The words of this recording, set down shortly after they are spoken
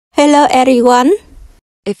Hello everyone.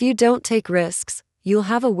 If you don't take risks,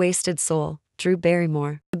 you'll have a wasted soul. Drew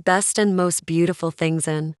Barrymore. The best and most beautiful things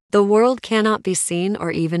in the world cannot be seen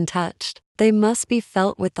or even touched. They must be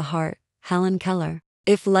felt with the heart. Helen Keller.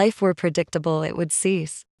 If life were predictable, it would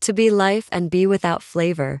cease to be life and be without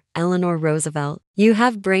flavor. Eleanor Roosevelt. You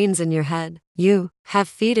have brains in your head. You have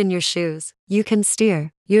feet in your shoes. You can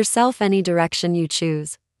steer yourself any direction you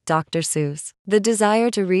choose. Dr. Seuss. The desire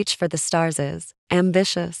to reach for the stars is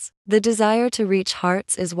ambitious. The desire to reach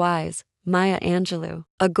hearts is wise. Maya Angelou.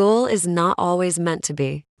 A goal is not always meant to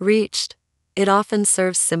be reached. It often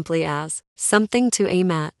serves simply as something to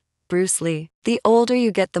aim at. Bruce Lee. The older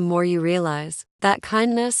you get, the more you realize that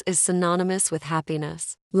kindness is synonymous with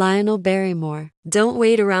happiness. Lionel Barrymore. Don't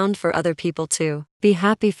wait around for other people to be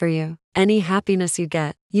happy for you. Any happiness you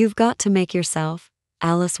get, you've got to make yourself.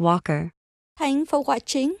 Alice Walker. Thanks for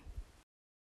watching.